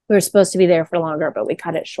 We were supposed to be there for longer, but we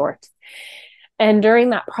cut it short. And during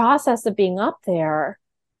that process of being up there,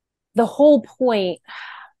 the whole point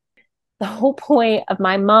of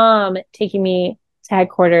my mom taking me to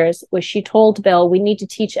headquarters was she told Bill, we need to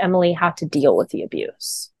teach Emily how to deal with the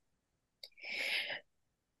abuse.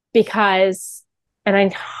 Because,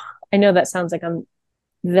 and I know that sounds like I'm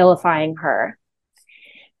vilifying her,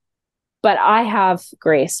 but I have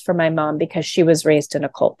grace for my mom because she was raised in a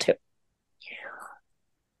cult too.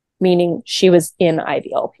 Meaning she was in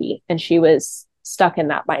IBLP and she was stuck in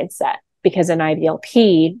that mindset, because in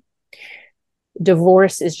IBLP,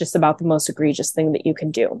 divorce is just about the most egregious thing that you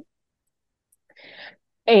can do.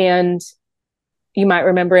 And you might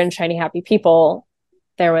remember in Shiny Happy People,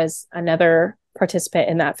 there was another participant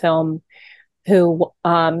in that film who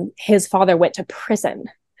his father went to prison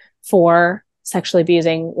for sexually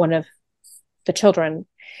abusing one of the children,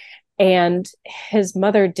 and his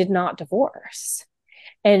mother did not divorce.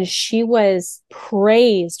 And she was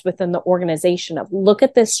praised within the organization of, look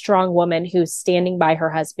at this strong woman who's standing by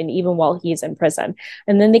her husband even while he's in prison.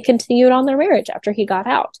 And then they continued on their marriage after he got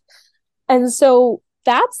out. And so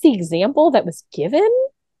that's the example that was given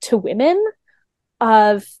to women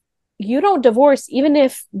of, you don't divorce even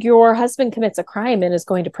if your husband commits a crime and is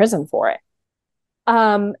going to prison for it.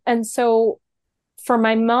 And so for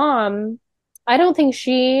my mom, I don't think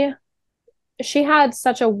she had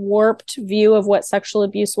such a warped view of what sexual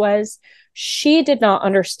abuse was. She did not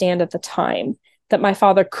understand at the time that my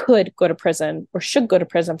father could go to prison or should go to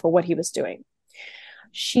prison for what he was doing.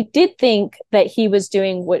 She did think that he was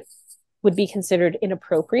doing what would be considered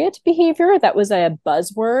inappropriate behavior. That was a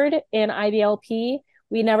buzzword in IBLP.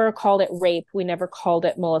 We never called it rape. We never called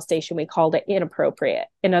it molestation. We called it inappropriate.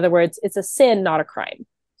 In other words, it's a sin, not a crime.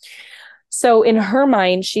 So in her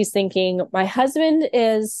mind, she's thinking, my husband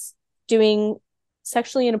is doing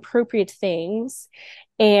sexually inappropriate things,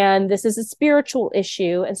 and this is a spiritual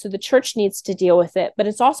issue, and so the church needs to deal with it, but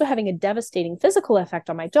it's also having a devastating physical effect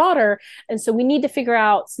on my daughter, and so we need to figure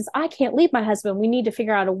out, since I can't leave my husband, we need to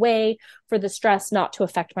figure out a way for the stress not to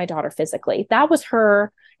affect my daughter physically. That was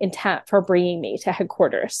her intent for bringing me to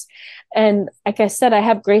headquarters. And like I said, I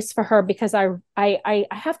have grace for her because I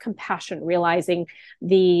have compassion, realizing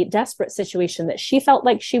the desperate situation that she felt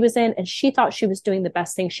like she was in, and she thought she was doing the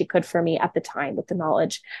best thing she could for me at the time with the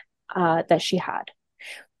knowledge that she had.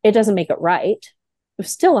 It doesn't make it right. It was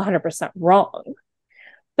still 100% wrong,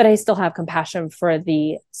 but I still have compassion for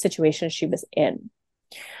the situation she was in.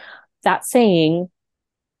 That saying,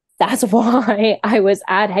 that's why I was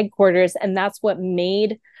at headquarters, and that's what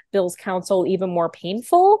made Bill's counsel even more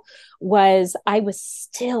painful, was I was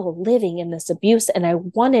still living in this abuse, and I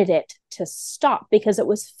wanted it to stop because it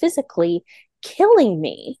was physically killing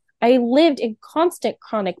me. I lived in constant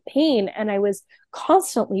chronic pain, and I was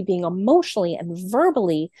constantly being emotionally and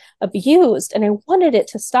verbally abused, and I wanted it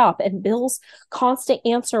to stop. And Bill's constant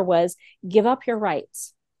answer was, give up your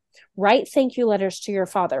rights, write thank you letters to your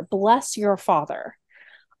father, bless your father.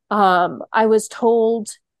 I was told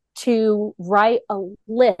to write a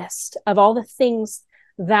list of all the things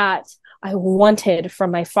that I wanted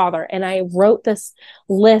from my father. And I wrote this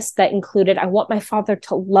list that included, I want my father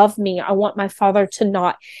to love me. I want my father to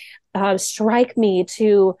not strike me,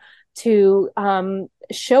 to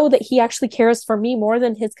show that he actually cares for me more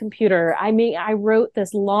than his computer. I wrote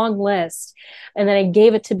this long list, and then I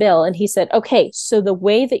gave it to Bill, and he said, okay, so the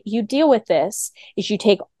way that you deal with this is you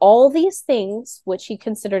take all these things, which he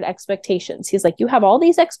considered expectations. He's like, you have all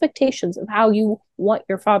these expectations of how you want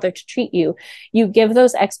your father to treat you. You give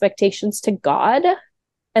those expectations to God,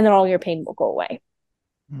 and then all your pain will go away,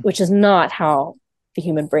 which is not how the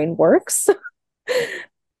human brain works.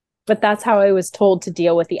 But that's how I was told to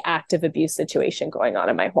deal with the active abuse situation going on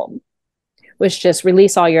in my home, was just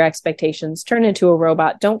release all your expectations, turn into a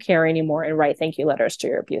robot, don't care anymore, and write thank you letters to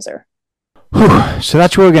your abuser. Whew. So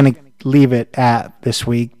that's where we're going to leave it at this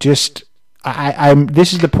week. Just,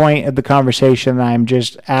 this is the point of the conversation. I'm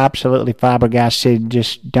just absolutely flabbergasted,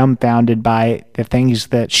 just dumbfounded by the things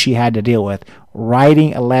that she had to deal with.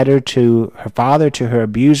 Writing a letter to her father, to her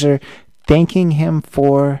abuser, thanking him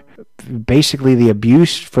for basically the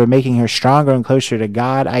abuse, for making her stronger and closer to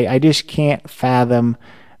God. I just can't fathom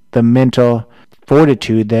the mental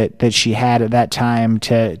fortitude that she had at that time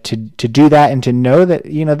to do that, and to know that,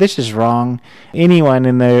 this is wrong. Anyone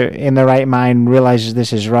in the right mind realizes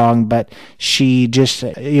this is wrong, but she just,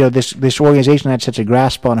 this organization had such a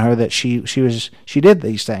grasp on her that she did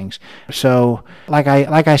these things. So like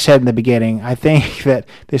I said in the beginning, I think that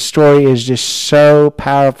this story is just so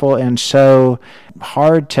powerful and so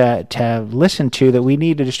hard to listen to that we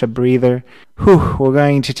need just a breather. We're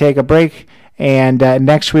going to take a break. And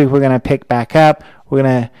next week we're going to pick back up. We're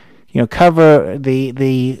going to, cover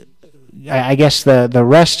the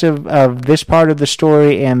rest of this part of the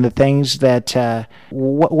story, and the things that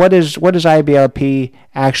what does IBLP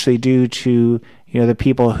actually do to the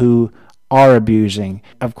people who are abusing.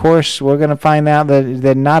 Of course, we're going to find out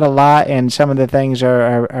that not a lot, and some of the things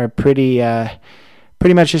are pretty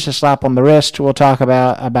much just a slap on the wrist. We'll talk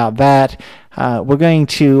about that. We're going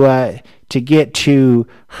to get to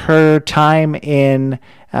her time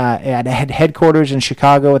at headquarters in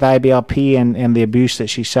Chicago with IBLP and the abuse that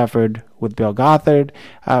she suffered with Bill Gothard.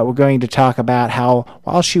 We're going to talk about how,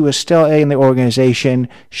 while she was still in the organization,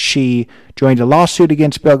 she joined a lawsuit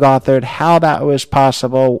against Bill Gothard, how that was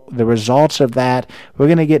possible, the results of that. We're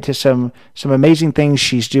going to get to some amazing things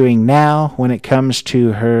she's doing now when it comes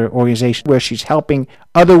to her organization, where she's helping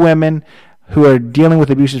other women who are dealing with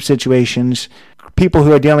abusive situations, people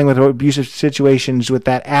who are dealing with abusive situations with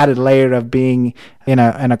that added layer of being in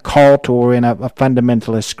a cult or in a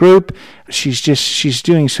fundamentalist group. She's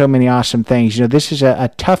doing so many awesome things. This is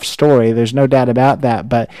a tough story. There's no doubt about that.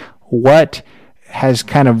 But what has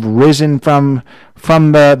kind of risen from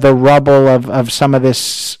the rubble of some of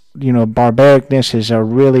this, barbaricness is a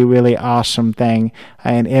really, really awesome thing.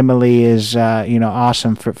 And Emily is,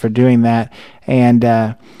 awesome for doing that.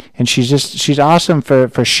 And she's awesome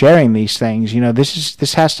for sharing these things.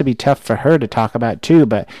 This has to be tough for her to talk about too,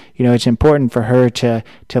 but it's important for her to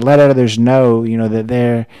let others know, that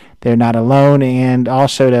they're not alone, and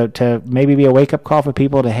also to maybe be a wake up call for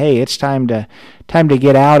people to, hey, it's time to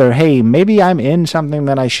get out, or hey, maybe I'm in something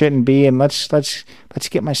that I shouldn't be, and let's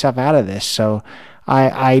get myself out of this. So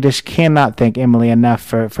I just cannot thank Emily enough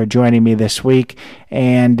for joining me this week,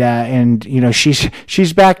 and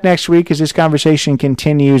she's back next week as this conversation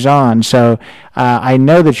continues on. So I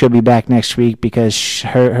know that she'll be back next week, because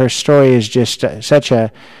her story is just such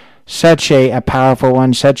a powerful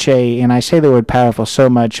one, and I say the word powerful so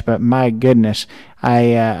much, but my goodness,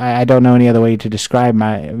 I don't know any other way to describe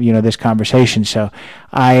this conversation. So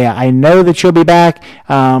I know that you'll be back.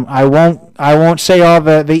 I won't say all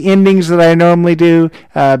the endings that I normally do,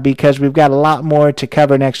 because we've got a lot more to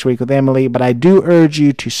cover next week with Emily. But I do urge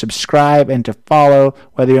you to subscribe and to follow,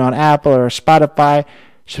 whether you're on Apple or Spotify.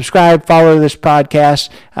 Subscribe, follow this podcast.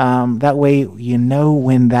 That way you know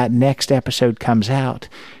when that next episode comes out.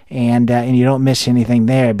 And you don't miss anything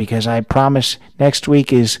there, because I promise next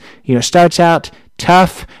week is, starts out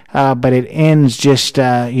tough, but it ends just,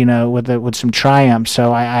 with some triumph.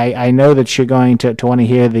 So I know that you're going to want to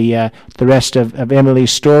hear the rest of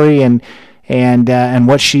Emily's story and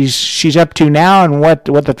what she's up to now, and what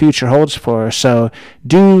the future holds for her. So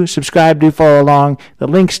do subscribe, do follow along. The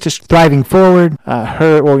links to Thriving Forward,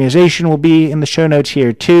 her organization, will be in the show notes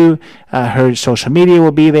here too. Her social media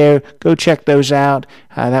will be there. Go check those out.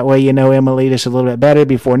 That way Emily just a little bit better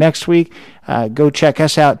before next week. Go check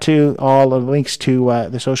us out too. All the links to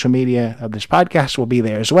the social media of this podcast will be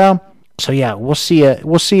there as well. So yeah, we'll see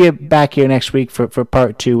you back here next week for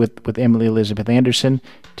part 2 with Emily Elizabeth Anderson.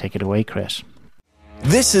 Take it away, Chris.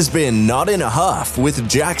 This has been Not in a Huff with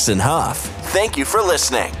Jackson Huff. Thank you for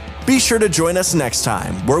listening. Be sure to join us next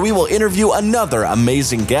time where we will interview another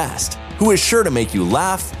amazing guest who is sure to make you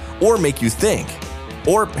laugh or make you think.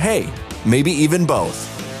 Or hey, maybe even both.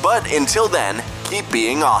 But until then, keep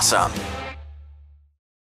being awesome.